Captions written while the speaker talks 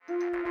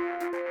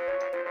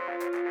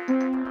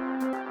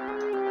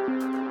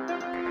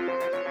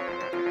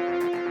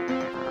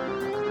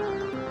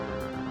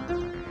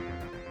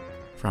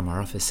From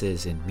our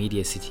offices in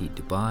Media City,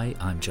 Dubai,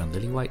 I'm John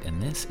Lillywhite,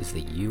 and this is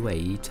the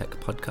UAE Tech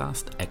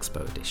Podcast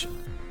Expo Edition,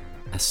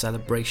 a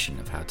celebration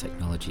of how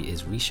technology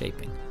is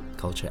reshaping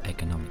culture,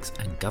 economics,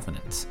 and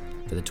governance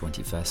for the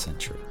 21st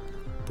century,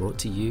 brought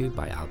to you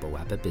by Al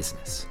Bawaba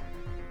Business.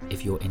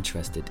 If you're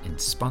interested in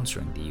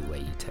sponsoring the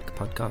UAE Tech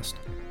Podcast,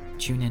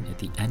 tune in at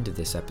the end of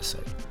this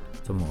episode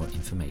for more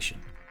information.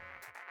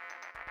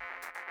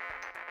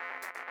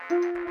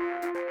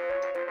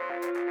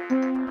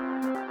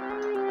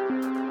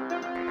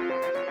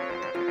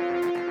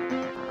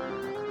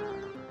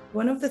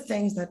 One of the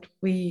things that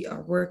we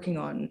are working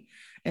on,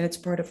 and it's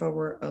part of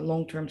our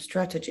long-term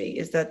strategy,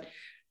 is that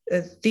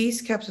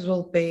these capsules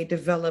will be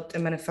developed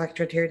and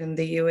manufactured here in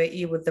the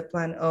UAE with the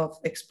plan of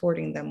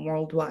exporting them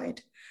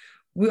worldwide.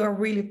 We are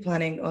really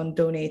planning on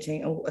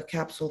donating a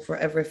capsule for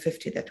every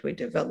 50 that we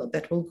develop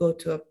that will go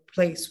to a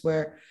place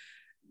where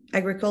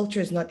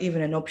agriculture is not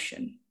even an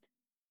option.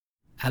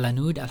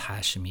 Alanoud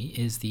Al-Hashimi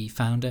is the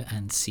founder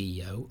and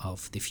CEO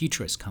of The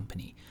Futurist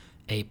Company,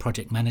 a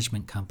project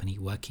management company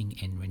working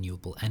in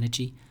renewable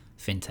energy,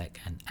 fintech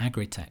and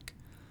agri-tech.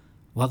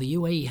 While the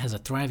UAE has a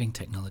thriving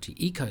technology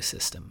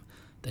ecosystem,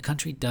 the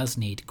country does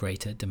need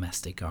greater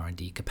domestic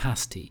R&D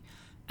capacity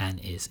and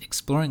is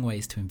exploring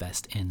ways to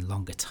invest in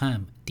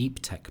longer-term deep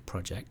tech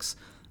projects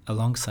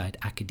alongside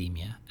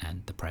academia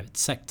and the private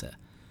sector.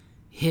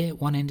 Here,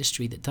 one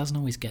industry that doesn't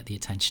always get the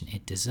attention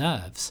it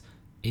deserves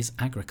is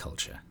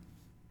agriculture.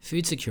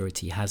 Food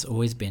security has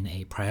always been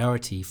a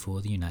priority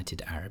for the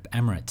United Arab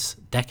Emirates.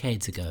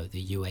 Decades ago,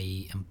 the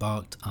UAE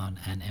embarked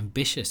on an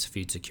ambitious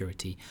food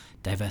security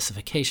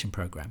diversification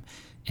program,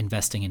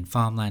 investing in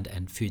farmland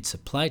and food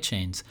supply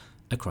chains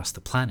across the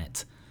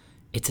planet.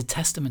 It's a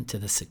testament to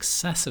the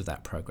success of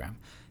that program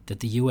that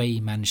the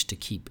UAE managed to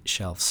keep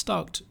shelves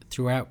stocked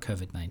throughout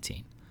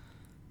COVID-19.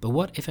 But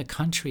what if a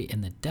country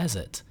in the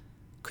desert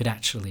could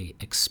actually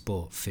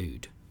export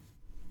food?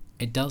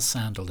 It does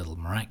sound a little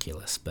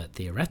miraculous, but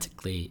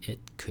theoretically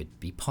it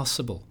could be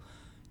possible.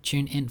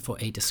 Tune in for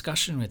a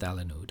discussion with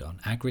Alanoud on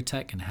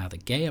agri-tech and how the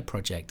Gaia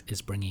project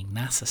is bringing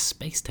NASA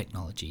space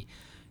technology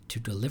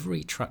to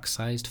delivery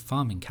truck-sized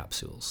farming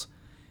capsules.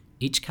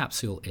 Each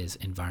capsule is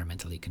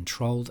environmentally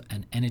controlled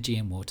and energy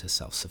and water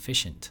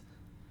self-sufficient.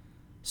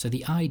 So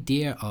the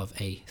idea of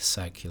a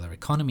circular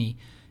economy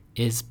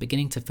is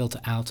beginning to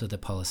filter out of the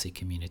policy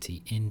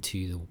community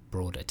into the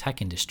broader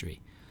tech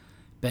industry.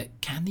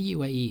 But can the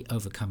UAE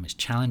overcome its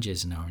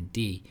challenges in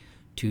R&D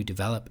to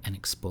develop and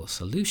export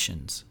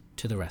solutions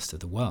to the rest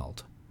of the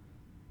world?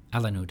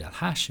 Alanoud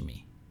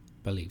Al-Hashimi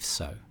believes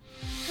so.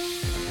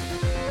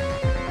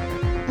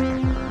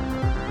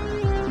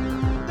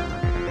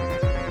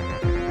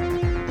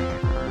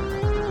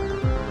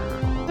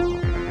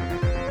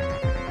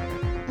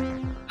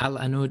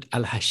 Alanoud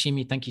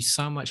Al-Hashimi, thank you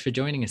so much for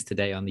joining us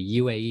today on the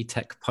UAE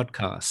Tech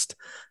Podcast.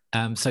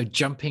 So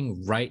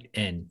jumping right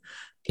in,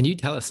 can you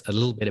tell us a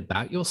little bit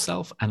about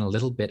yourself and a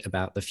little bit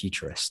about The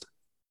Futurist?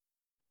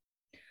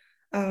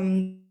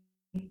 Thank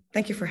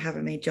you for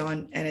having me,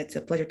 John. And it's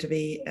a pleasure to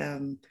be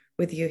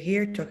with you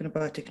here talking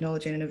about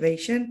technology and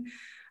innovation.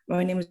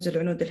 My name is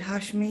Alanoud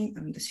Al-Hashimi.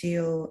 I'm the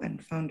CEO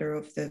and founder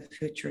of The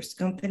Futurist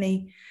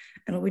Company.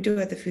 And what we do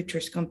at The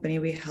Futurist Company,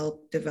 we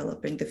help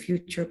developing the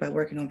future by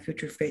working on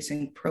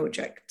future-facing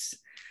projects.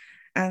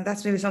 And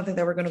that's maybe something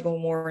that we're going to go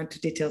more into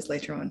details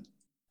later on.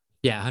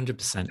 Yeah,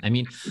 100%. I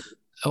mean,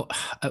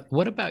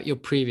 what about your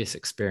previous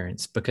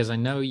experience? Because I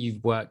know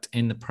you've worked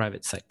in the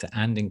private sector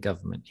and in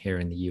government here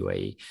in the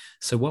UAE.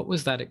 So what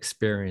was that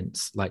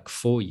experience like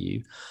for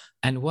you?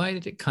 And why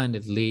did it kind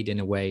of lead in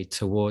a way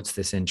towards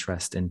this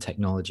interest in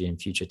technology and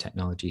future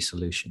technology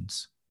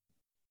solutions?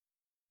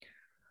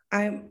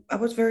 I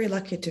was very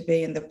lucky to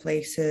be in the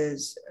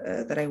places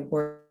that I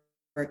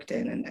worked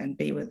in and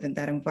be within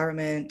that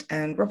environment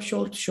and rub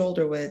shoulder to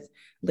shoulder with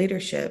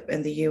leadership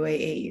in the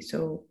UAE.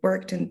 So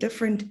worked in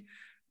different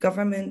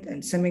government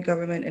and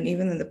semi-government, and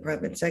even in the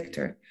private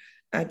sector,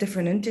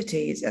 different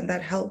entities. And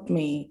that helped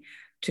me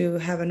to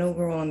have an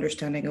overall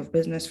understanding of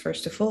business,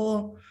 first of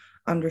all,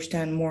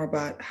 understand more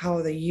about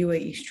how the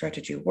UAE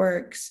strategy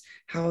works,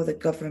 how the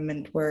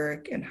government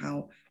work, and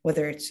how,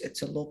 whether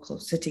it's a local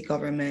city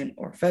government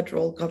or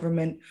federal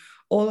government,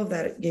 all of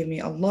that gave me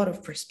a lot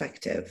of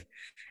perspective.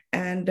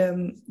 And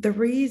the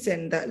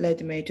reason that led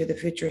me to the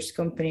Futurist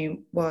Company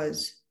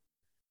was,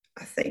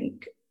 I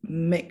think,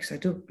 mix. I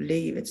do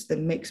believe it's the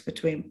mix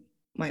between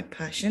my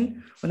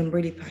passion, what I'm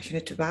really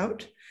passionate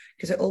about,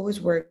 because I always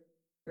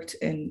worked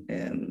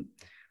in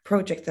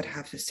projects that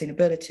have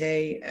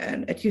sustainability,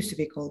 and it used to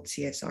be called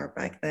CSR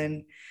back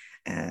then,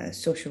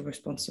 social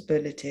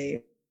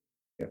responsibility,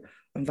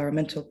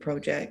 environmental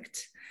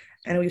projects,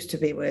 and I used to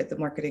be with the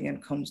marketing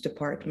and comms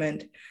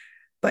department.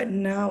 But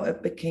now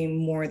it became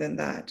more than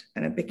that,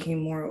 and it became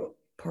more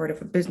part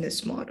of a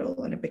business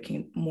model, and it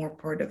became more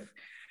part of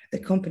the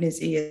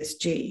company's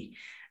ESG.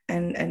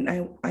 And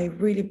I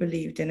really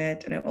believed in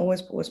it, and I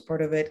always was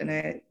part of it. And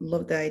I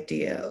loved the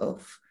idea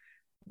of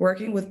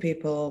working with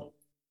people,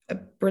 a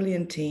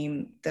brilliant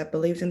team that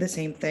believes in the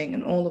same thing,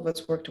 and all of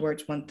us work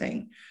towards one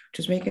thing, which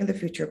is making the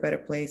future a better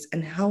place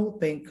and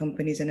helping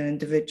companies and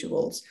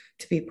individuals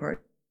to be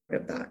part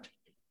of that.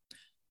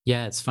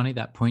 Yeah, it's funny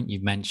that point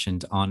you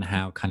mentioned on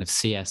how kind of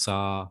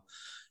CSR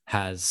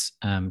has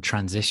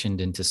transitioned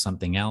into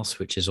something else,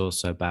 which is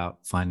also about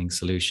finding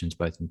solutions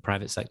both in the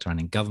private sector and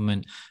in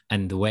government.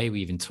 And the way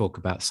we even talk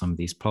about some of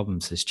these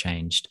problems has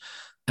changed.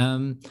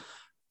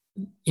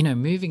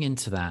 Moving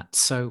into that,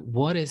 so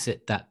what is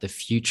it that the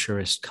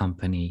Futurist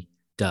company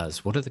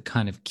does? What are the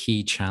kind of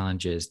key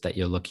challenges that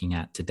you're looking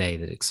at today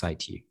that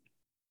excite you?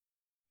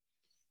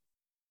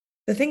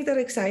 The thing that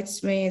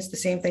excites me is the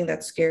same thing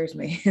that scares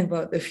me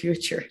about the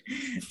future.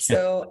 Yeah.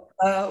 So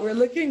we're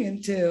looking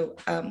into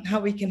how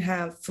we can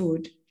have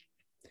food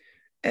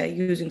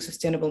using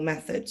sustainable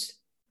methods.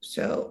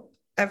 So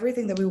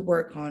everything that we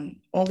work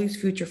on, all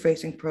these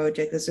future-facing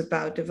projects, is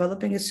about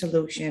developing a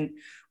solution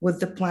with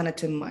the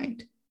planet in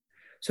mind.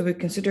 So we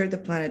consider the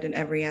planet in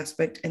every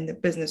aspect in the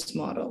business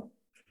model.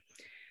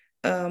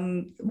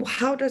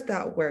 How does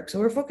that work? So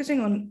we're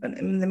focusing on,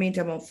 in the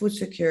meantime, on food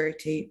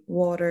security,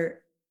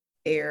 water,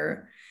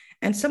 air,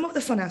 and some of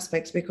the fun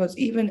aspects, because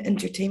even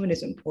entertainment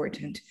is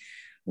important.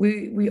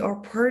 We are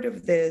part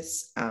of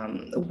this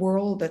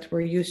world that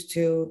we're used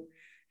to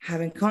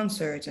having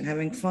concerts and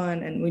having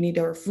fun, and we need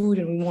our food,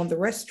 and we want the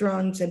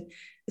restaurants and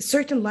a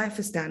certain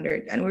life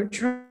standard, and we're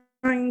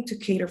trying to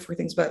cater for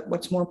things. But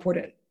what's more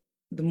important,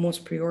 the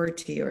most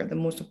priority or the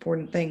most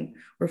important thing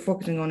we're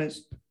focusing on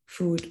is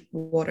food,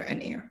 water,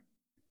 and air.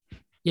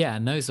 Yeah,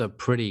 and those are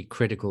pretty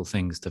critical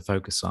things to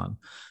focus on.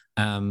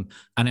 And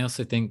I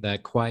also think they're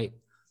quite,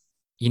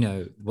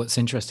 what's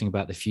interesting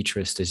about the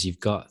Futurist is you've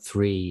got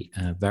three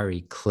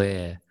very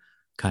clear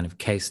kind of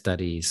case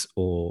studies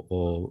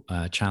or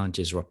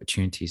challenges or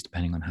opportunities,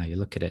 depending on how you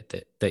look at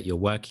it, that you're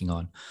working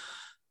on.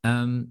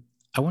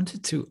 I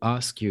wanted to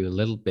ask you a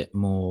little bit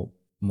more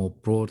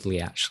broadly,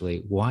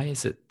 actually. Why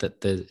is it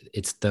that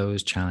it's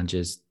those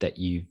challenges that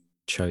you've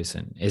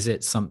chosen?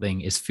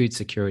 Is food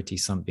security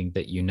something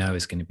that you know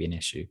is going to be an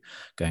issue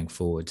going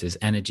forwards? Is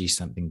energy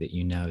something that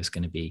you know is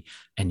going to be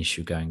an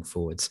issue going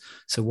forwards?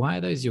 So why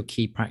are those your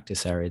key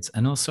practice areas?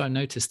 And also I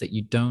noticed that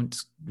you don't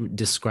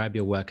describe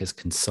your work as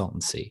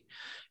consultancy.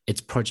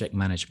 It's project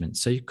management.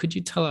 So could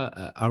you tell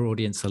our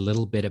audience a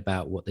little bit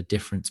about what the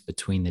difference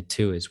between the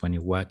two is when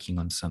you're working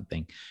on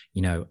something,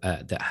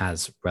 that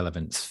has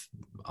relevance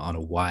on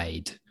a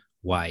wide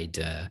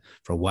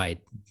for a wide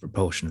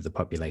proportion of the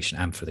population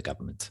and for the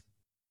government?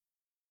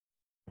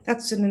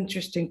 That's an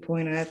interesting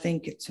point, and I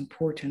think it's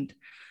important.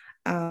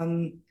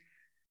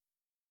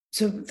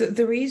 So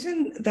the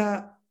reason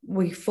that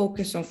we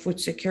focus on food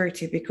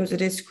security, because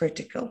it is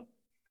critical.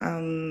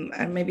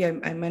 And maybe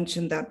I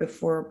mentioned that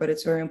before, but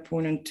it's very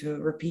important to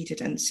repeat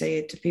it and say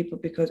it to people,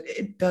 because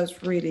it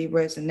does really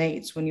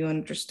resonate when you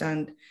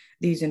understand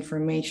these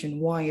information,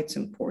 why it's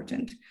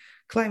important.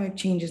 Climate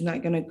change is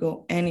not going to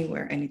go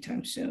anywhere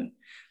anytime soon.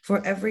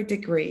 For every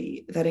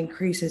degree that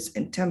increases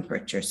in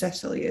temperature,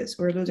 Celsius,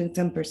 we're losing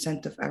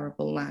 10% of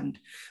arable land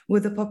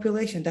with a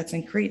population that's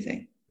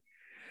increasing.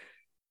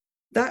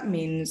 That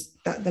means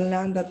that the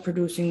land that's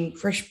producing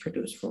fresh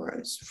produce for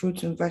us,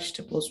 fruits and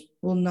vegetables,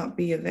 will not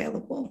be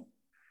available.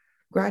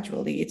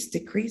 Gradually, it's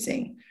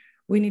decreasing.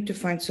 We need to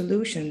find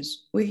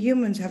solutions. We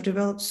humans have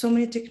developed so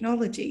many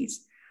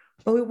technologies,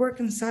 but we work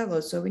in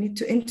silos, so we need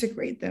to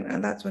integrate them.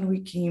 And that's when we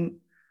came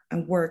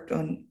and worked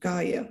on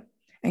Gaia.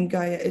 And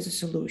Gaia is a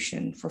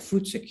solution for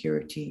food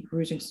security,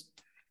 using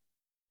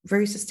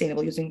very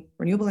sustainable, using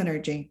renewable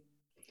energy,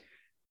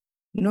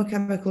 no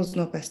chemicals,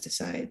 no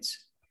pesticides,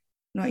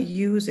 not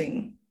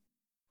using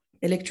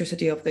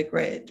electricity off the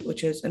grid,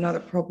 which is another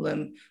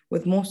problem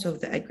with most of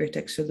the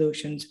agri-tech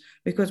solutions,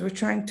 because we're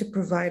trying to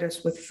provide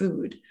us with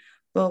food,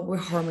 but we're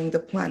harming the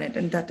planet,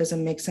 and that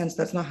doesn't make sense.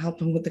 That's not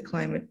helping with the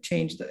climate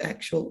change, the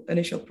actual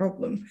initial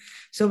problem.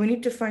 So we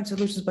need to find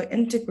solutions by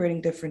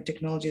integrating different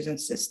technologies and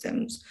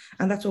systems,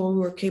 and that's what we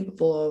were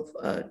capable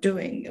of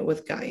doing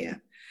with Gaia.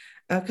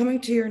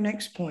 Coming to your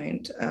next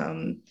point,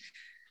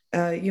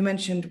 you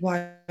mentioned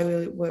why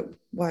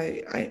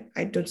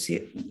I don't see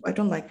it. I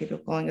don't like people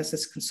calling us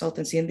this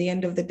consultancy. In the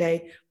end of the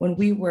day, when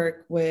we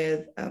work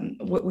with,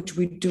 which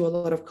we do a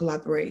lot of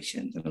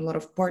collaborations and a lot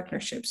of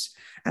partnerships,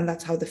 and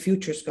that's how the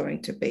future is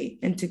going to be,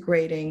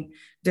 integrating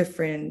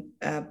different,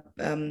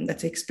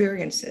 let's say,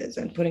 experiences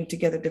and putting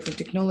together different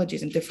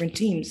technologies and different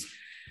teams,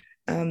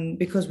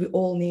 because we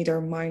all need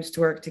our minds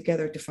to work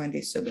together to find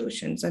these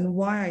solutions. And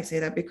why I say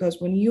that, because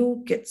when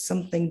you get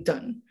something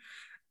done,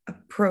 a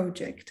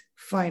project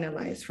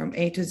finalized from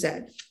A to Z,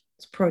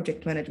 it's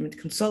project management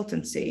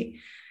consultancy.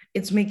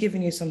 It's me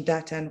giving you some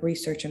data and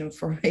research and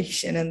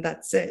information, and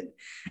that's it,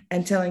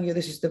 and telling you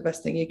this is the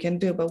best thing you can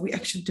do. But we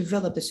actually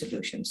develop the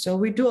solution. So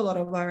we do a lot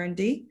of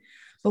R&D,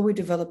 but we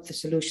develop the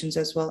solutions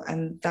as well.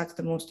 And that's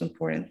the most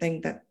important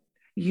thing, that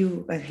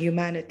you and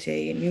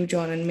humanity, and you,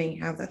 John, and me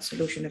have that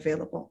solution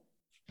available.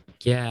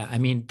 Yeah, I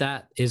mean,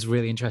 that is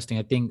really interesting.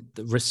 I think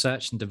the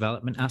research and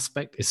development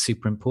aspect is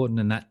super important,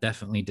 and that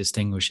definitely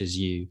distinguishes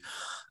you.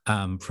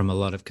 from a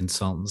lot of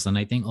consultants. And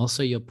I think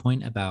also your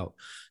point about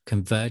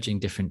converging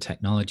different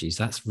technologies,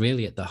 that's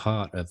really at the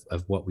heart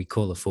of what we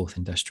call the fourth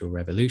industrial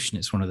revolution.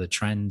 It's one of the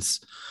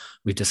trends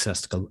we've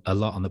discussed a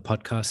lot on the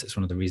podcast. It's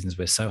one of the reasons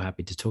we're so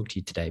happy to talk to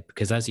you today,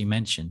 because as you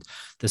mentioned,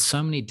 there's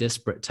so many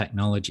disparate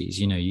technologies.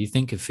 You know, you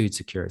think of food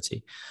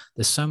security,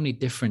 there's so many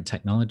different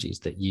technologies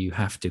that you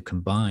have to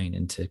combine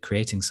into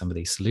creating some of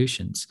these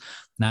solutions.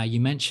 Now, you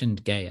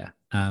mentioned Gaia,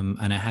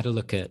 and I had a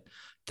look at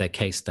the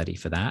case study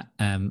for that.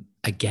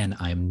 Again,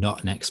 I am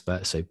not an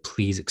expert, so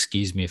please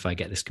excuse me if I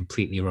get this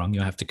completely wrong.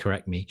 You'll have to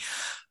correct me.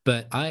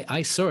 But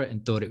I saw it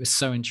and thought it was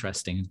so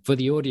interesting. For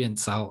the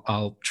audience,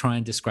 I'll try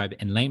and describe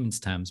it in layman's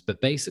terms.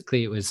 But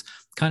basically,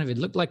 it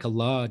looked like a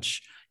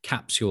large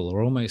capsule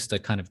or almost a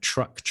kind of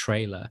truck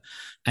trailer.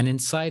 And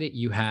inside it,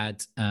 you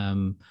had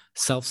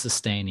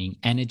self-sustaining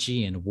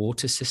energy and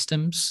water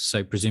systems.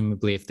 So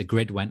presumably if the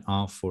grid went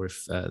off or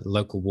if the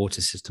local water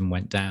system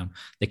went down,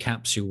 the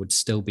capsule would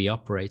still be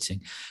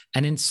operating.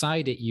 And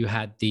inside it, you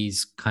had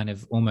these kind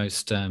of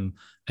almost, I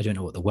don't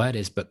know what the word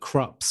is, but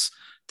crops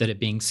that are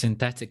being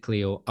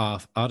synthetically or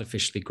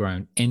artificially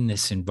grown in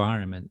this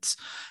environment.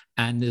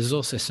 And there's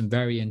also some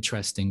very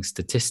interesting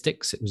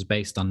statistics. It was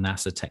based on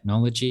NASA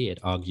technology. It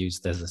argues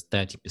there's a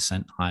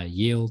 30% higher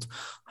yield,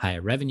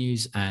 higher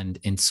revenues, and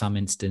in some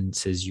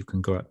instances, you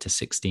can go up to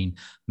 16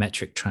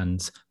 metric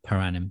tons per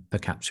annum per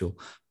capsule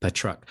per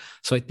truck.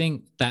 So I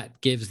think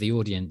that gives the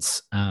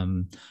audience a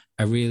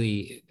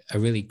really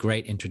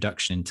great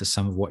introduction to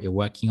some of what you're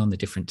working on, the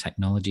different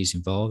technologies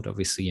involved.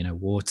 Obviously, you know,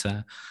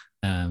 water,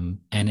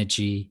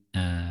 energy,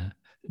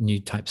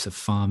 new types of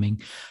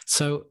farming.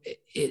 So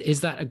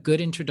is that a good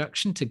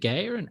introduction to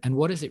Gaia, and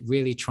what is it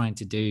really trying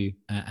to do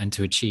and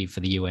to achieve for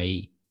the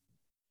UAE?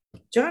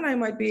 John, I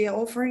might be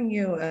offering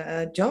you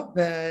a job.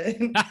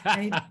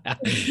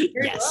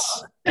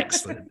 Yes,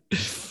 excellent.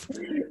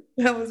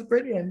 That was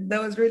brilliant.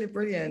 That was really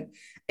brilliant.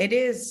 It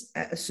is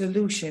a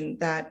solution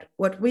that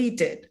what we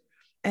did,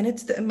 and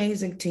it's the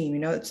amazing team, you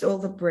know, it's all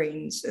the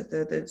brains,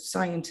 the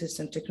scientists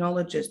and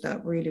technologists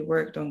that really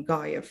worked on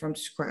Gaia from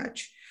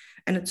scratch.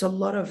 And it's a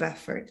lot of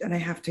effort. And I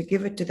have to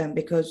give it to them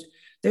because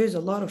there's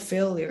a lot of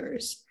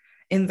failures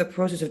in the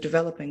process of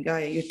developing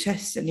Gaia. You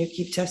test and you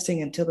keep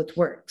testing until it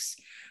works.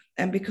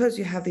 And because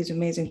you have these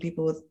amazing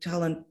people with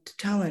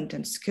talent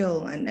and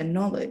skill and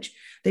knowledge,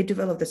 they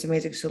develop this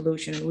amazing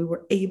solution. And we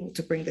were able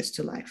to bring this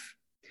to life.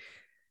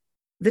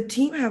 The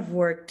team have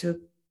worked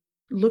to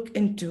look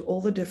into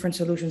all the different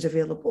solutions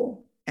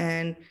available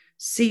and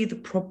see the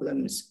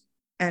problems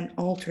and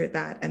alter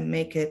that and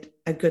make it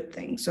a good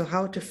thing. So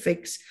how to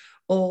fix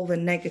all the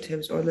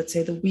negatives, or let's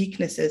say the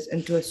weaknesses,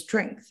 into a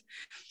strength.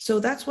 So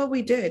that's what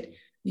we did.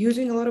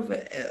 Using a lot of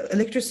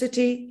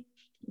electricity,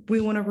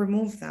 we want to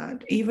remove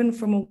that. Even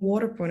from a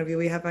water point of view,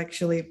 we have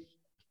actually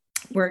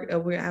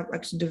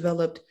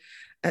developed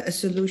a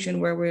solution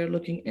where we're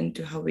looking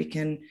into how we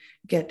can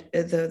get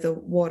the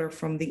water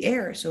from the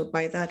air. So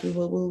by that,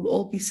 we'll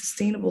all be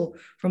sustainable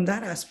from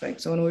that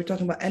aspect. So when we're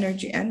talking about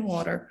energy and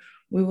water,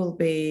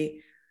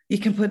 you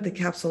can put the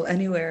capsule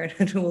anywhere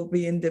and it will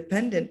be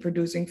independent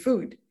producing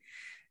food.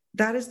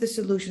 That is the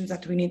solutions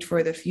that we need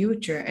for the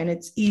future. And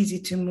it's easy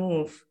to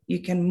move. You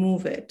can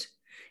move it.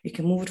 You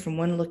can move it from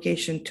one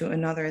location to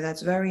another.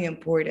 That's very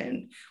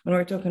important. When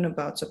we're talking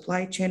about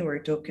supply chain, we're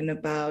talking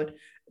about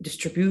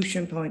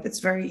distribution point. It's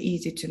very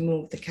easy to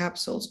move the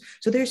capsules.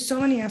 So there's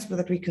so many aspects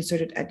that we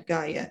considered at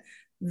Gaia.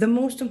 The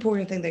most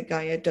important thing that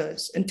Gaia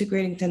does,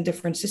 integrating 10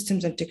 different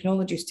systems and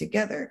technologies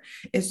together,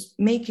 is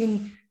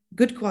making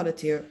good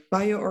quality or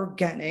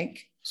bioorganic,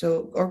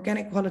 so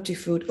organic quality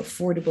food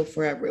affordable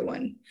for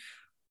everyone.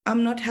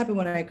 I'm not happy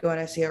when I go and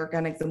I see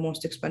organic, the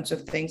most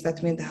expensive things.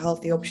 That means the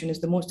healthy option is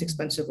the most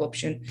expensive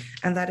option.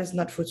 And that is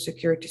not food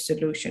security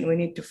solution. We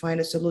need to find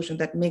a solution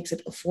that makes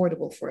it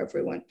affordable for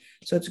everyone.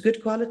 So it's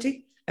good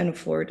quality and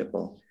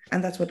affordable.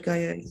 And that's what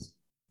Gaia is.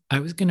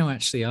 I was going to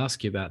actually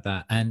ask you about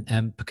that.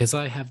 And because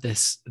I have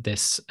this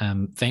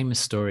famous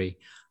story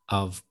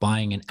of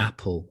buying an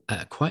apple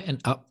at quite an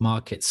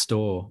upmarket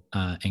store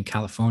in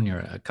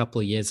California a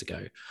couple of years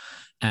ago.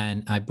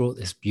 And I brought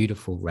this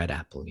beautiful red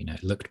apple, you know,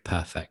 it looked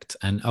perfect.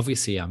 And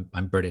obviously I'm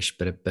British,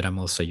 but I'm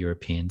also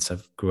European. So I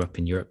grew up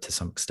in Europe to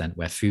some extent,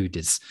 where food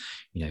is,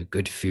 you know,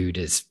 good food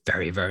is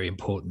very, very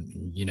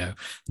important, you know,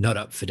 not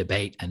up for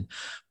debate. And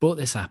bought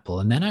this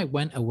apple. And then I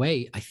went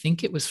away, I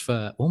think it was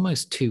for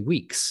almost 2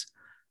 weeks.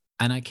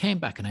 And I came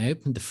back and I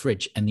opened the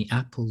fridge and the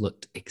apple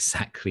looked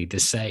exactly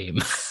the same.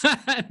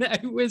 And I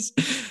was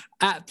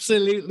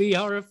absolutely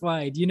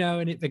horrified, you know,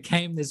 and it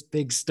became this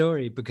big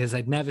story because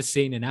I'd never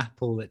seen an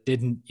apple that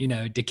didn't, you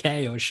know,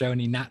 decay or show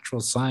any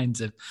natural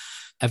signs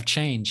of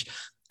change.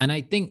 And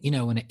I think, you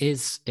know, when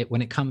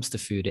it comes to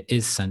food, it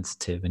is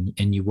sensitive,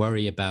 and you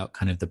worry about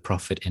kind of the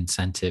profit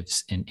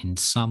incentives in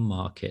some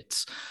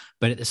markets.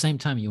 But at the same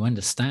time, you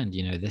understand,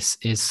 this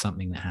is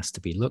something that has to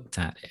be looked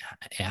at.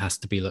 It has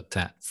to be looked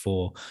at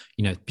for,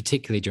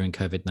 particularly during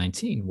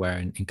COVID-19, where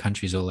in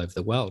countries all over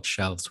the world,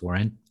 shelves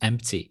were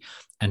empty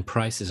and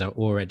prices are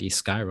already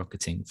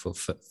skyrocketing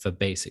for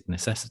basic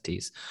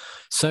necessities.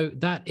 So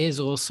that is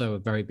also a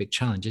very big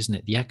challenge, isn't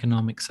it? The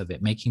economics of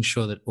it, making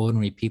sure that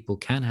ordinary people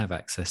can have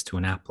access to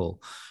an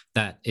apple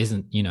that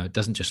isn't,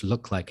 doesn't just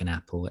look like an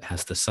apple. It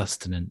has the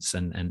sustenance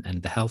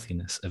and the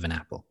healthiness of an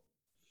apple.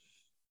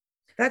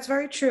 That's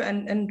very true.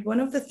 And one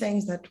of the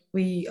things that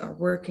we are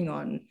working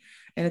on,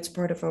 and it's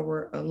part of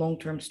our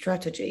long-term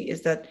strategy,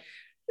 is that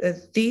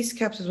these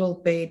capsules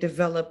will be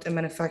developed and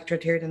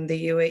manufactured here in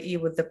the UAE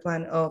with the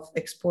plan of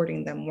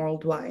exporting them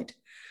worldwide.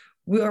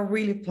 We are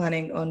really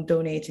planning on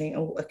donating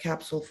a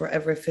capsule for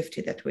every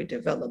 50 that we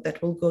develop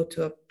that will go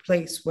to a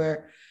place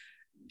where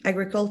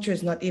agriculture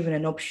is not even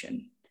an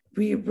option.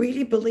 We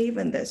really believe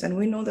in this. And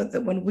we know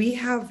that when we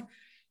have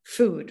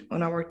food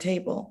on our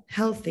table,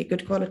 healthy,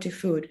 good quality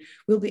food,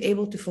 we'll be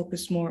able to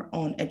focus more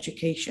on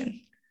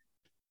education,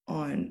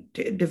 on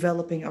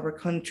developing our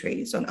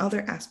countries, on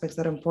other aspects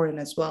that are important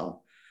as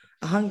well.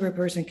 A hungry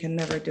person can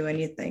never do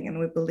anything. And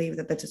we believe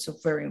that that is a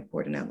very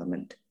important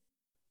element.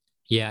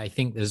 Yeah, I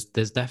think there's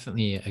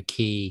definitely a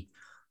key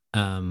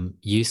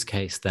use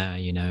case there,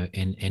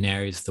 in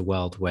areas of the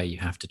world where you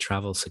have to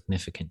travel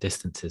significant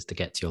distances to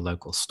get to your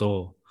local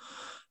store,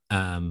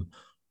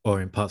 or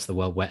in parts of the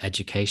world where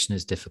education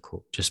is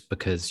difficult just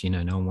because,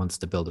 no one wants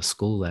to build a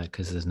school there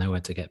because there's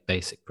nowhere to get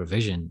basic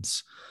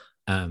provisions.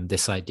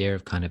 This idea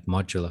of kind of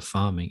modular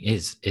farming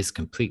is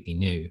completely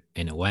new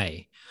in a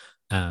way.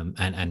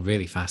 And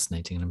really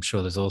fascinating. And I'm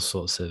sure there's all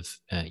sorts of,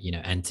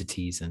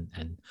 entities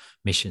and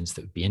missions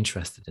that would be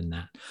interested in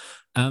that.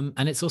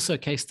 And it's also a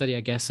case study,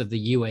 I guess, of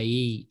the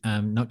UAE,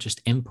 not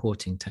just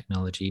importing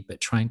technology, but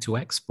trying to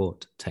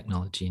export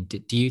technology. And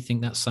do you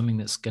think that's something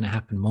that's going to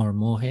happen more and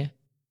more here?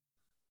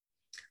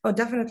 Oh,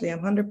 definitely.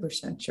 I'm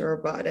 100% sure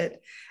about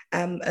it.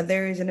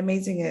 There is an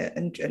amazing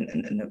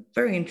and a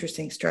very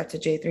interesting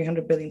strategy,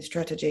 300 billion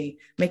strategy,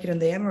 make it in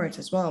the Emirates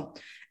as well.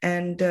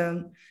 And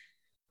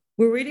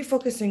we're really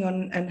focusing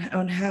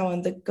on how,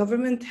 and the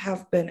government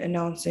have been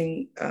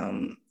announcing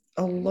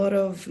a lot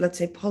of, let's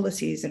say,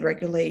 policies and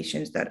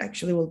regulations that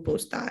actually will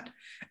boost that.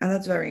 And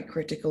that's very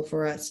critical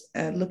for us,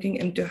 looking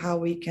into how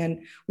we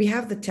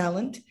have the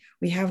talent,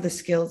 we have the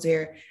skills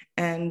here,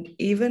 and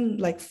even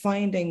like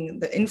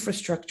finding the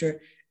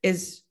infrastructure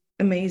is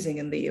amazing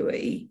in the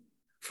UAE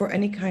for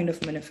any kind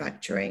of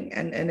manufacturing.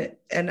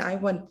 And I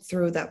went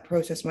through that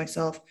process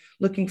myself,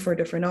 looking for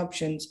different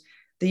options.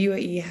 The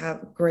UAE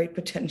have great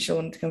potential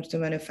when it comes to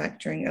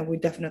manufacturing, and we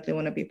definitely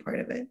want to be part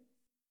of it.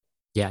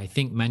 Yeah, I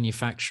think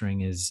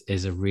manufacturing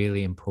is a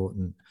really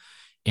important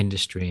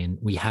industry, and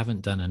we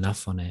haven't done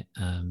enough on it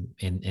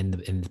in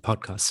the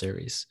podcast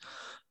series.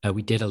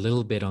 We did a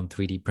little bit on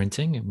 3D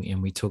printing,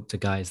 and we talked to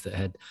guys that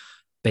had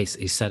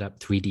basically set up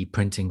 3D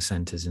printing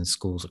centers in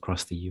schools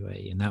across the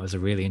UAE, and that was a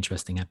really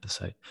interesting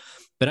episode.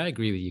 But I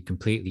agree with you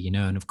completely,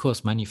 and of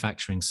course,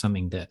 manufacturing is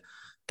something that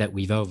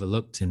we've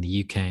overlooked in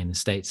the UK and the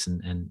States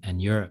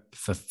and Europe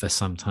for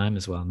some time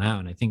as well now.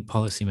 And I think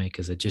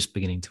policymakers are just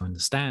beginning to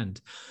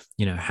understand,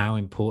 how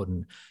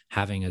important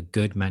having a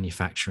good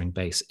manufacturing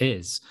base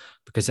is,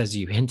 because as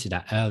you hinted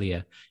at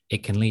earlier,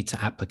 it can lead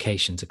to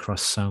applications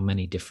across so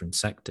many different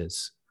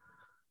sectors.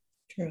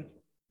 True.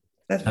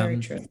 That's very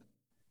true.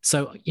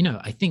 So,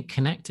 I think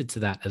connected to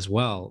that as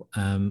well,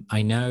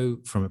 I know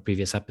from a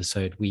previous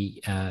episode,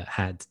 we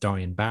had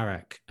Dorian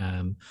Barak,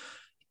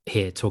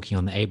 here talking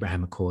on the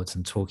Abraham Accords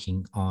and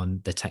talking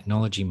on the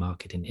technology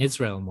market in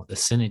Israel and what the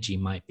synergy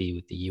might be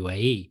with the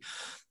UAE.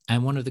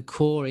 And one of the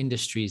core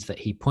industries that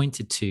he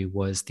pointed to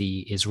was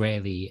the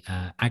Israeli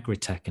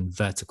agri-tech and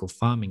vertical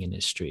farming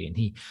industry. And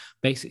he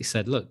basically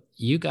said, look,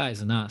 you guys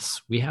and us,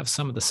 we have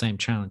some of the same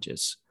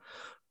challenges.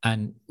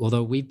 And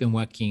although we've been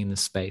working in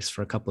this space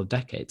for a couple of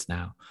decades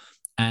now,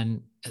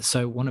 and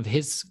so one of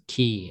his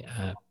key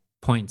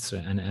points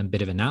and a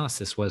bit of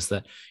analysis was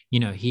that,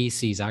 he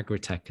sees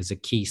agri-tech as a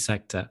key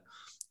sector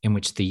in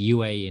which the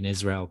UAE and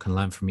Israel can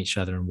learn from each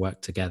other and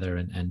work together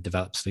and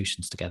develop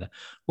solutions together.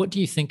 What do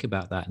you think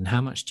about that? And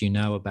how much do you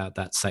know about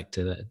that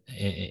sector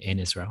in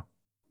Israel?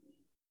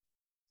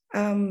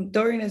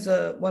 Dorian is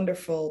a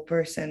wonderful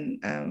person,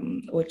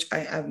 which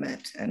I've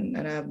met and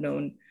I've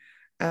known.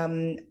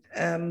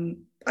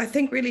 I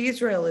think really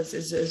Israel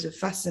is a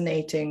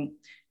fascinating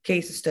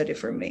case study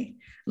for me,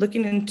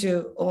 looking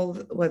into all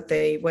what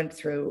they went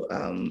through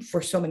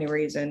for so many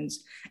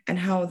reasons and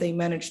how they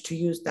managed to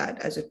use that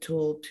as a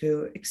tool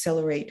to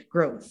accelerate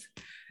growth.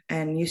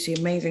 And you see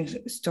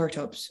amazing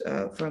startups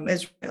from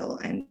Israel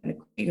and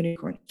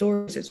unicorn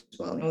stories as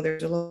well.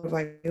 There's a lot of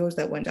IPOs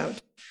that went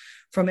out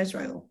from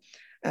Israel.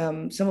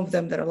 Some of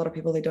them that a lot of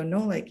people, they don't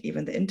know, like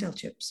even the Intel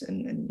chips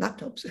and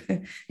laptops.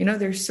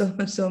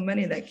 There's so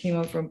many that came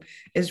out from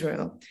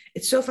Israel.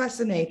 It's so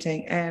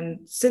fascinating. And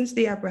since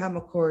the Abraham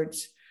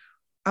Accords,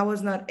 I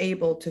was not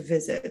able to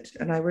visit,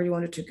 and I really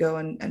wanted to go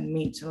and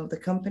meet some of the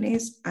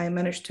companies. I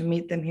managed to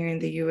meet them here in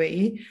the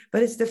UAE,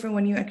 but it's different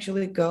when you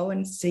actually go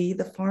and see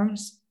the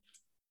farms.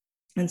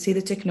 and see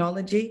the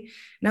technology.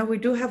 Now we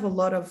do have a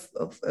lot of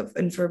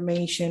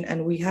information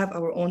and we have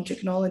our own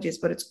technologies,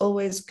 but it's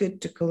always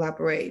good to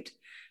collaborate.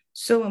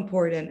 So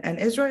important. And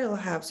Israel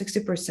have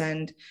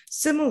 60%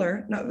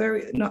 similar, not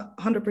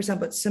 100%,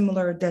 but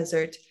similar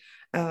desert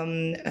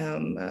um,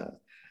 um, uh,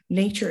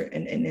 nature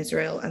in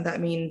Israel. And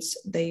that means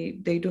they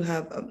do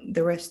have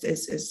the rest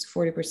is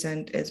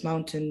 40% is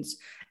mountains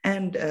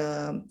and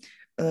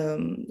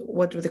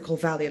what do they call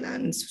valley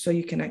lands, so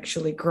you can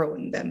actually grow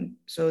in them.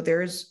 So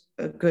there's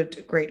a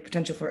great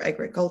potential for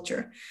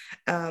agriculture.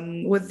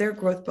 With their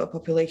growth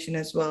population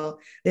as well,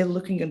 they're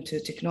looking into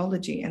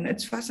technology, and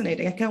it's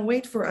fascinating. I can't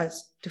wait for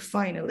us to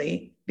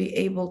finally be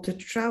able to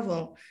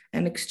travel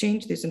and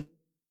exchange this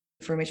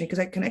information, because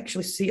I can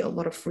actually see a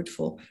lot of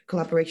fruitful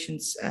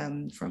collaborations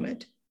from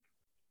it.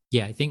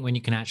 Yeah, I think when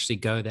you can actually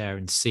go there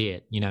and see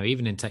it,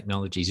 even in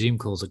technology, Zoom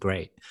calls are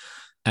great.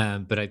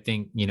 But I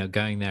think,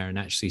 going there and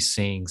actually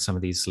seeing some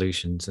of these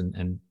solutions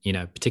and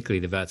particularly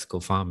the vertical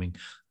farming,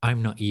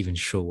 I'm not even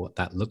sure what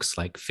that looks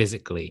like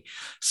physically.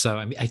 So,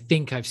 I mean, I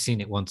think I've seen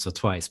it once or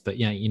twice, but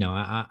yeah,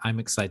 I'm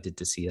excited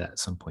to see that at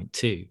some point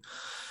too.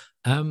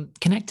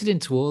 Connected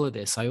into all of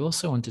this, I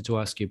also wanted to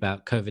ask you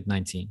about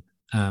COVID-19,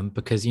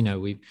 because,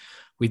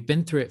 we've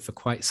been through it for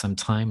quite some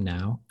time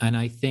now. And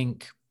I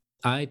think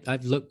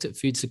I've looked at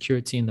food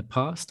security in the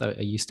past. I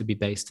used to be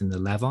based in the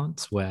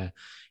Levant, where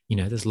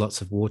there's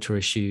lots of water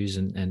issues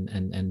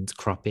and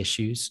crop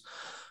issues.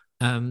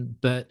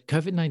 But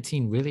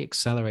COVID-19 really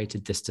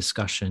accelerated this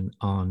discussion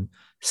on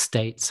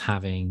states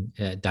having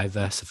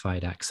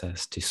diversified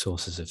access to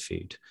sources of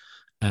food.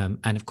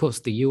 And of course,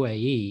 the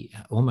UAE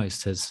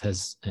almost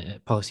has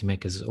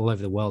policymakers all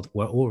over the world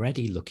were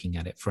already looking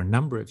at it for a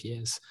number of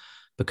years,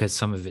 because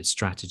some of its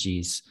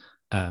strategies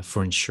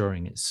for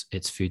ensuring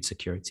its food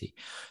security.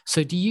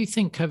 So do you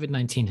think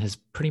COVID-19 has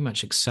pretty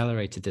much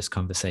accelerated this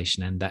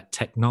conversation, and that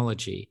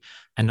technology,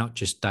 and not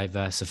just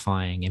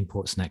diversifying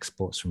imports and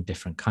exports from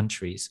different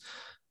countries,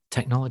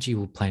 technology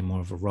will play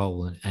more of a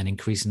role, and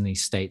increasingly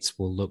states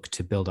will look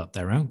to build up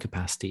their own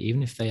capacity,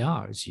 even if they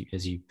are, as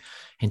you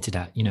hinted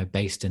at,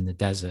 based in the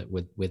desert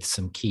with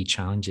some key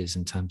challenges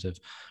in terms of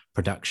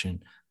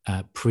production,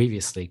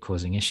 previously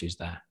causing issues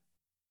there?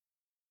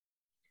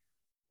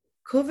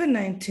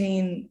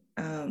 COVID-19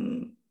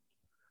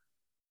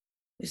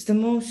 is the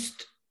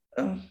most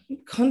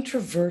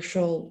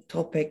controversial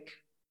topic,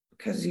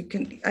 because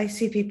I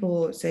see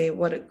people say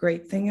what a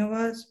great thing it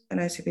was, and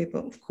I see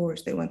people, of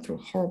course, they went through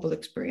horrible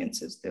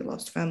experiences. They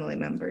lost family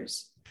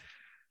members.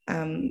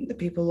 The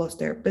people lost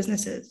their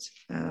businesses.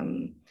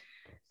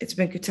 It's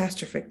been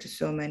catastrophic to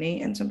so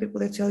many, and some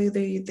people, they tell you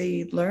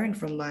they learned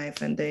from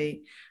life, and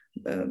they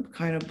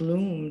kind of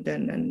bloomed,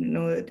 and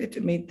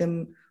it made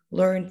them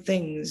learn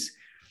things.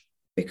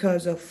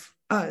 Because of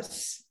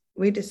us,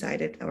 we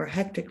decided our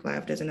hectic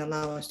life doesn't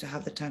allow us to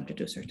have the time to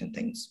do certain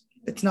things.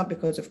 It's not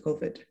because of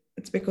COVID.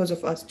 It's because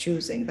of us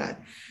choosing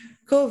that.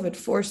 COVID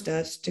forced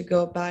us to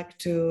go back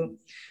to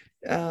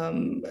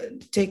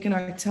taking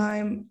our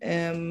time,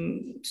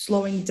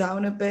 slowing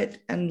down a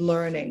bit and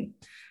learning.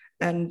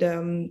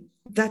 And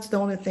that's the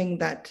only thing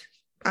that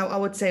I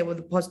would say was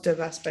the positive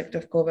aspect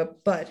of COVID.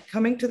 But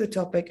coming to the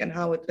topic and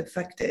how it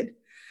affected.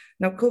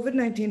 Now,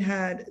 COVID-19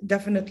 had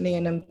definitely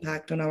an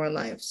impact on our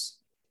lives.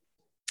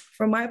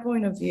 From my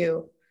point of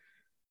view,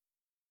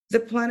 the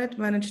planet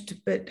managed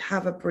to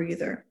have a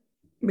breather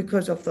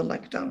because of the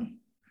lockdown.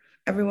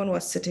 Everyone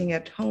was sitting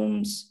at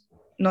homes,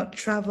 not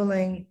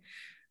traveling.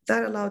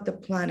 That allowed the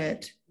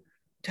planet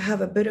to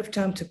have a bit of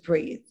time to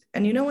breathe.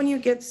 And when you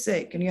get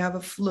sick and you have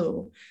a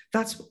flu,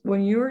 that's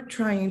when you're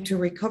trying to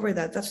recover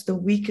that's the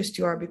weakest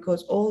you are,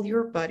 because all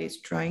your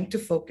body's trying to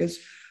focus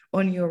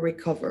on your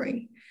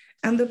recovering.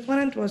 And the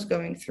planet was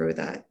going through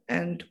that.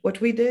 And what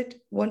we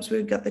did, once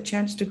we got the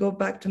chance to go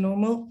back to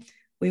normal,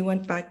 we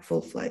went back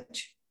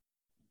full-fledged.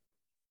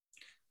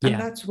 And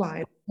that's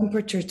why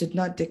temperatures did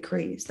not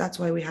decrease. That's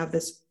why we have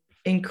this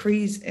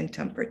increase in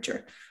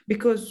temperature,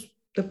 because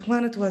the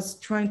planet was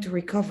trying to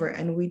recover,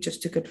 and we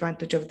just took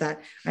advantage of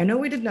that. I know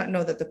we did not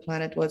know that the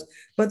planet was,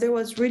 but there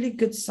was really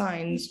good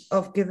signs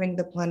of giving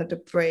the planet a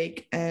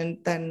break, and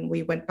then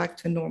we went back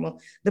to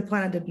normal. The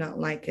planet did not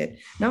like it.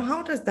 Now,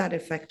 how does that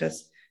affect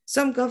us?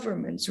 Some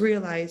governments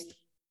realized,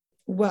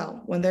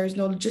 well, when there's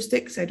no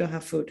logistics, I don't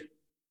have food.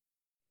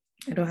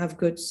 I don't have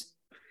goods.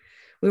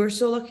 We were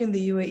so lucky in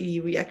the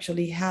UAE, we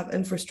actually have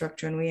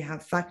infrastructure and we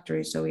have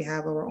factories. So we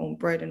have our own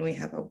bread and we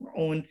have our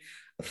own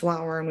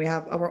flour and we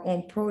have our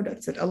own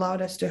products that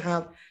allowed us to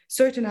have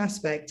certain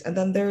aspects. And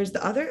then there's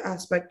the other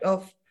aspect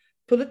of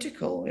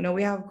political.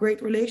 We have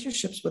great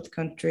relationships with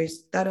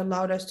countries that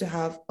allowed us to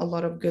have a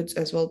lot of goods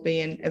as well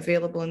being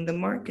available in the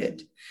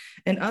market.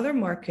 In other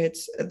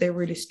markets, they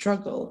really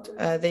struggled.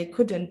 They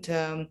couldn't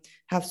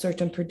have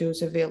certain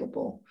produce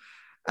available.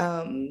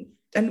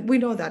 And we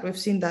know that. We've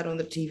seen that on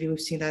the TV. We've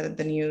seen that in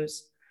the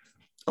news.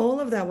 All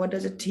of that, what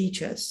does it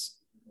teach us?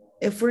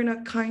 If we're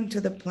not kind to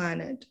the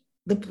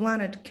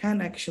planet can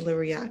actually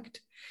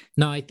react.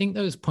 No, I think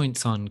those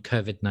points on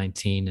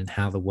COVID-19 and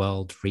how the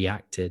world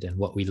reacted and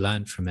what we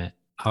learned from it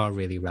are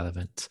really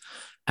relevant.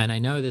 And I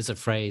know there's a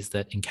phrase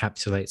that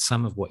encapsulates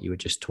some of what you were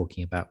just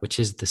talking about, which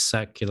is the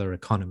circular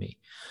economy.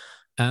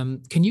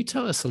 Can you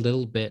tell us a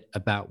little bit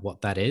about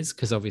what that is?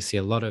 Because obviously,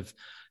 a lot of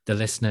the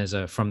listeners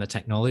are from the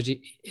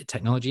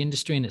technology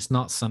industry, and it's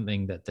not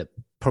something that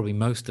probably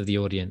most of the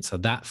audience are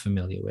that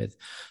familiar with.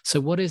 So,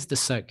 what is the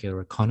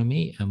circular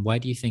economy, and why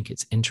do you think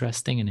it's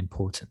interesting and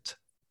important?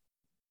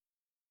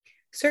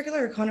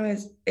 Circular economy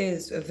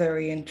is a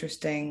very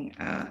interesting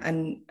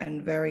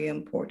and very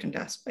important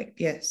aspect,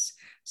 yes,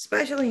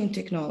 especially in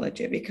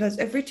technology, because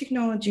every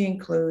technology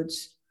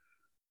includes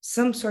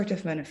some sort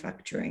of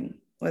manufacturing,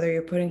 whether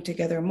you're putting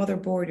together a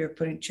motherboard, you're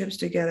putting chips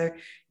together,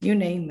 you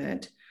name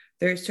it.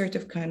 There's sort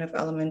of kind of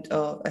element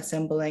of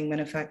assembling,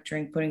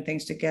 manufacturing, putting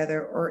things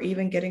together, or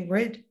even getting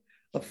rid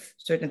of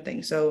certain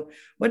things. So,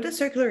 what the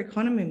circular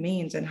economy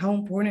means and how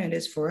important it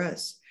is for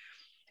us,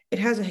 it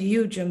has a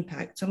huge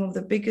impact. Some of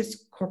the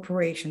biggest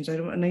corporations, I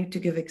need to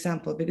give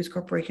example, biggest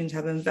corporations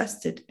have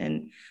invested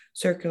in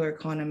circular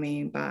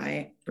economy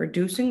by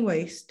reducing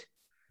waste,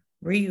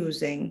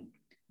 reusing,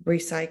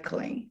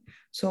 recycling.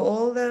 So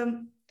all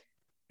the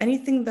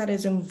anything that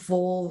is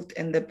involved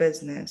in the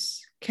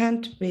business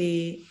can't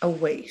be a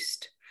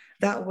waste.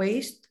 That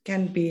waste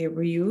can be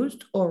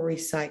reused or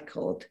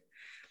recycled.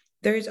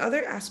 There's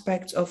other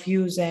aspects of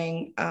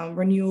using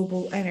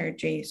renewable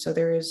energy. So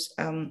there is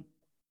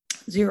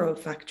zero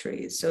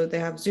factories. So they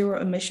have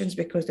zero emissions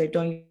because they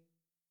don't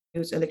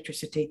use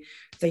electricity,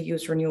 they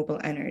use renewable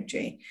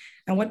energy.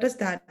 And what does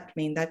that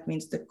mean? That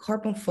means the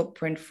carbon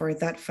footprint for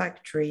that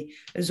factory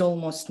is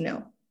almost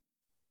nil.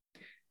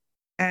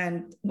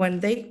 And when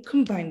they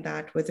combine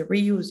that with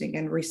reusing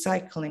and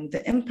recycling,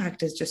 the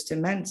impact is just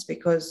immense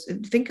because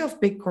think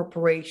of big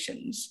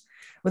corporations,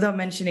 without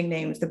mentioning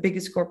names, the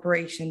biggest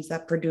corporations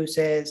that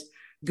produces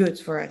goods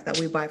for us that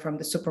we buy from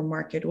the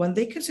supermarket, when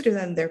they consider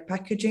that in their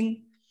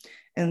packaging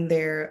and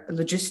their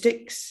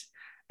logistics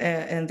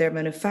and their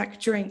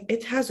manufacturing,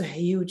 it has a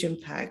huge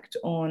impact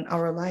on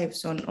our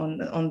lives, on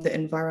the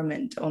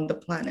environment, on the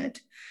planet.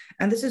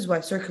 And this is why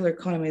circular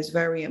economy is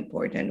very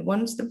important.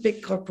 Once the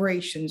big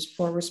corporations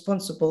who are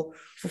responsible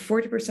for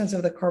 40%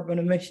 of the carbon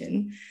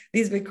emission,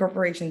 these big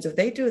corporations, if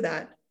they do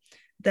that,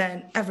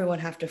 then everyone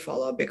have to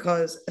follow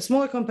because a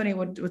smaller company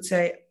would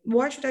say,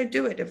 why should I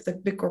do it if the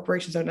big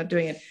corporations are not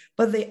doing it?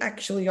 But they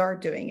actually are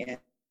doing it.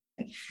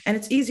 And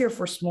it's easier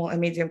for small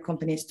and medium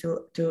companies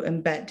to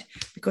embed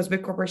because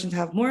big corporations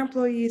have more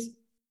employees,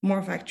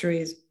 more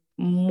factories,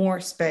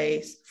 more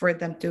space for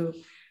them to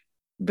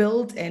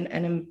build in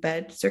and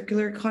embed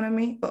circular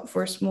economy. But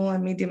for small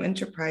and medium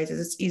enterprises,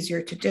 it's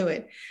easier to do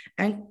it.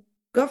 And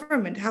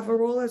government have a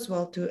role as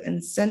well to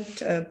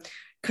incent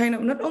kind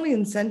of not only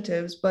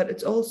incentives, but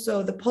it's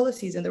also the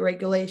policies and the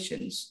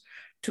regulations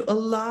to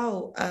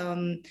allow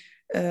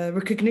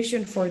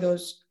recognition for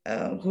those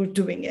who are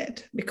doing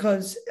it,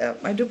 because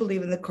I do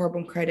believe in the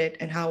carbon credit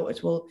and how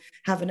it will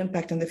have an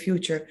impact in the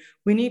future.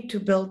 We need to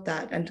build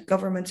that, and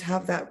governments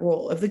have that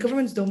role. If the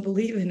governments don't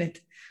believe in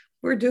it,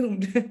 we're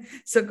doomed.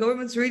 So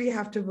governments really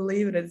have to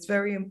believe in it. It's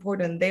very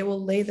important. They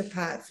will lay the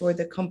path for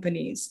the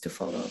companies to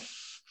follow.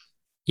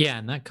 Yeah,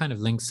 and that kind of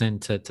links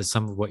into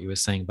some of what you were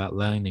saying about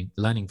learning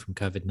from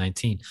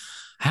COVID-19.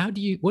 How do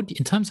you,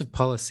 in terms of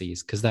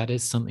policies, because that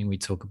is something we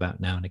talk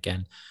about now and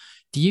again,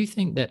 do you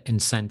think that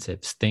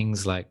incentives,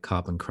 things like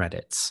carbon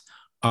credits,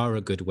 are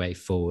a good way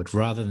forward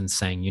rather than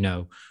saying,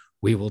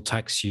 we will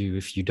tax you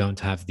if you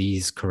don't have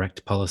these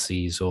correct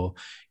policies, or,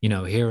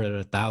 here are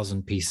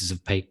 1,000 pieces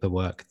of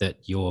paperwork that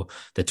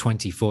the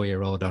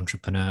 24-year-old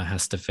entrepreneur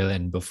has to fill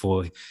in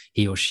before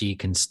he or she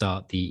can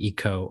start the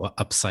eco or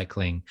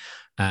upcycling,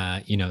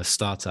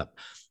 startup.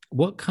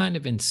 What kind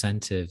of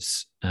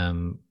incentives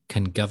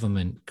can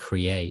government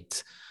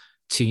create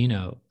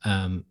to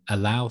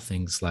allow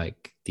things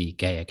like the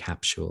Gaia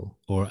capsule,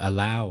 or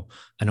allow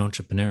an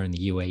entrepreneur in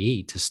the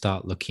UAE to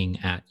start looking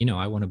at,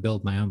 I want to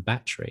build my own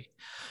battery?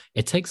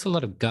 It takes a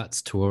lot of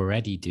guts to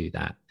already do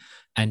that.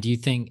 And do you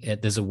think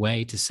there's a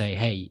way to say,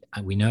 hey,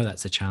 we know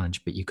that's a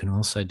challenge, but you can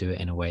also do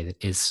it in a way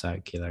that is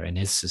circular and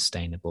is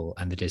sustainable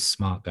and that is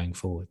smart going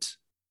forwards?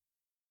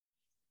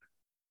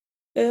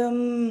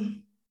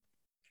 It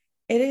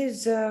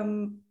is,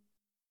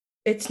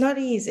 it's not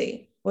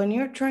easy. When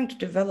you're trying to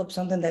develop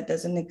something that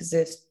doesn't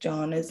exist,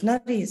 John, it's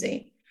not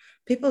easy.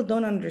 People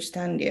don't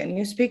understand you, and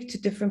you speak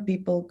to different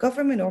people,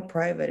 government or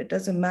private, it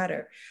doesn't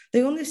matter.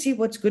 They only see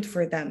what's good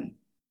for them.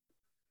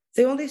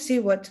 They only see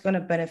what's going to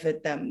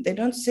benefit them. They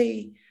don't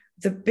see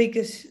the big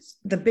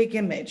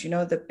image,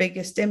 the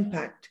biggest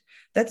impact.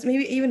 That's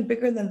maybe even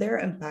bigger than their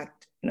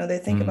impact. They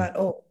think about,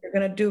 oh, you're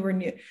going to do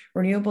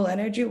renewable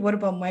energy. What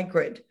about my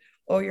grid?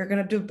 Oh, you're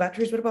going to do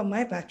batteries. What about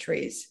my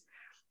batteries?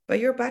 But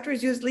your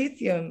batteries use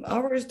lithium.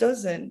 Ours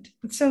doesn't.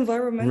 It's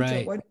environmental.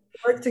 Right. Why don't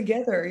we work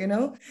together,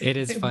 It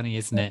is funny,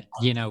 isn't it?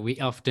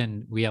 We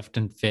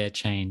often fear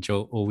change,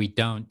 or we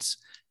don't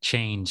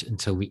change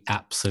until we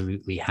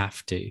absolutely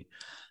have to.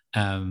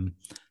 Um,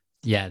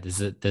 Yeah, there's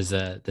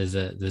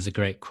a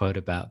great quote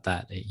about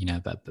that,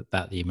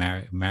 about the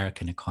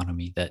American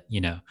economy that,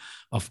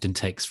 often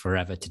takes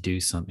forever to do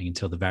something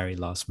until the very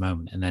last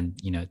moment, and then,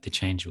 the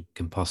change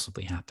can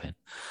possibly happen.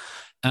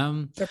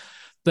 Um,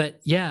 but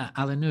yeah,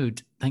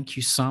 Alanud, thank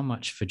you so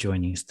much for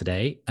joining us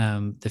today.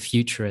 The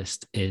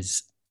Futurist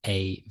is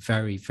a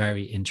very,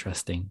 very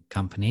interesting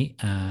company,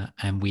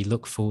 and we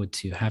look forward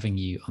to having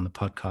you on the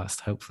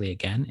podcast, hopefully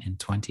again in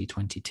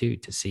 2022,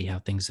 to see how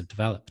things have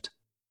developed.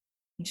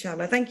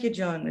 Inshallah. Thank you,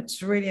 John.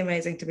 It's really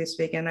amazing to be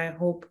speaking. I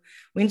hope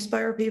we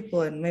inspire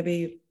people and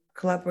maybe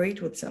collaborate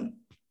with some.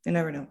 You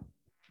never know.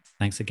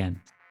 Thanks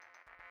again.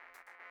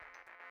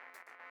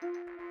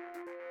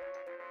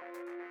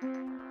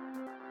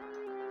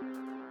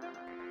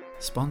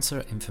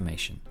 Sponsor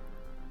information.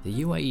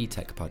 The UAE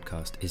Tech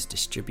Podcast is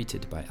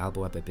distributed by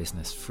Albawaba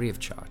Business free of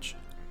charge.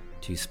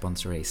 To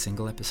sponsor a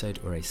single episode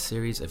or a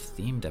series of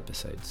themed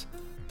episodes,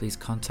 please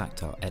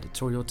contact our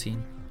editorial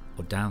team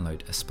or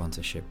download a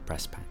sponsorship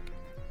press pack.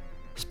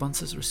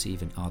 Sponsors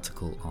receive an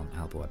article on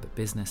Albawaba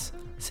Business,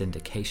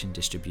 syndication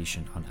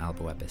distribution on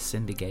Albawaba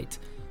Syndicate,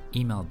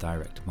 email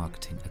direct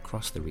marketing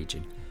across the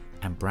region,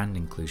 and brand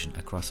inclusion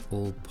across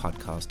all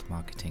podcast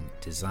marketing,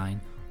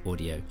 design,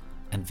 audio,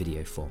 and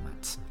video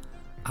formats.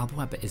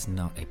 Albawaba is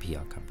not a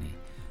PR company,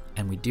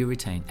 and we do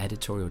retain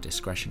editorial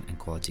discretion and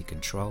quality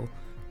control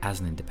as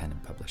an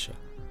independent publisher.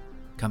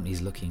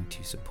 Companies looking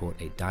to support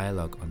a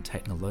dialogue on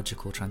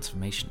technological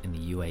transformation in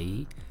the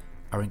UAE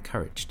are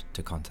encouraged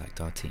to contact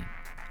our team.